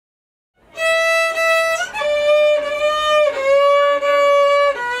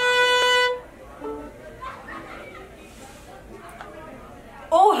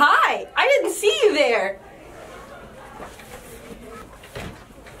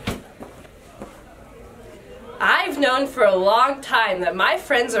known for a long time that my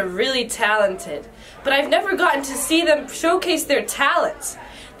friends are really talented, but I've never gotten to see them showcase their talents.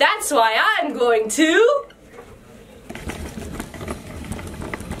 That's why I'm going to...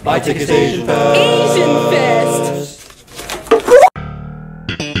 Buy tickets Asian Fest! Asian Fest!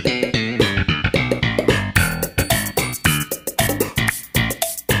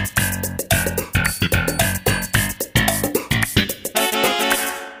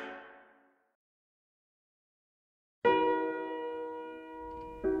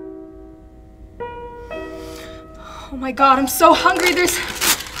 Oh my god, I'm so hungry. There's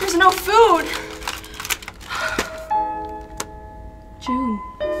no food. June.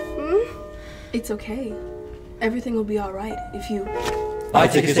 It's okay. Everything will be alright if you... Buy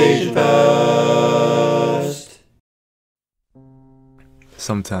tickets Asian Fest!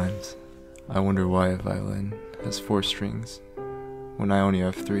 Sometimes, I wonder why a violin has 4 strings when I only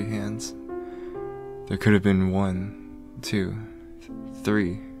have 3 hands. There could have been 1, 2,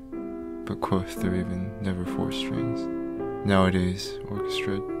 3, but quoth there even never 4 strings. Nowadays,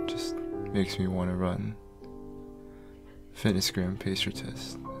 orchestra just makes me want to run. Fitnessgram pacer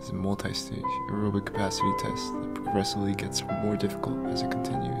test is a multi-stage aerobic capacity test that progressively gets more difficult as it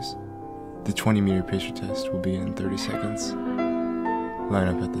continues. The 20-meter pacer test will begin in 30 seconds. Line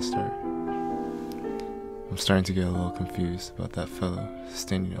up at the start. I'm starting to get a little confused about that fellow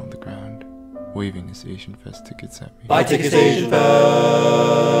standing on the ground, waving his Asian Fest tickets at me. Buy tickets Asian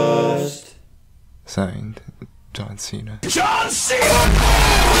Fest! Signed, John Cena. John Cena!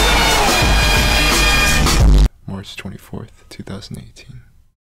 March 24th, 2018.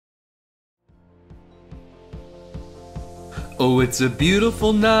 Oh, it's a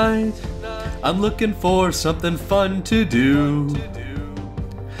beautiful night. I'm looking for something fun to do.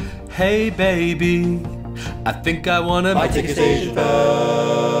 Hey, baby, I think I wanna... Buy tickets Asian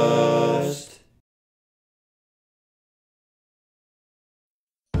Fest!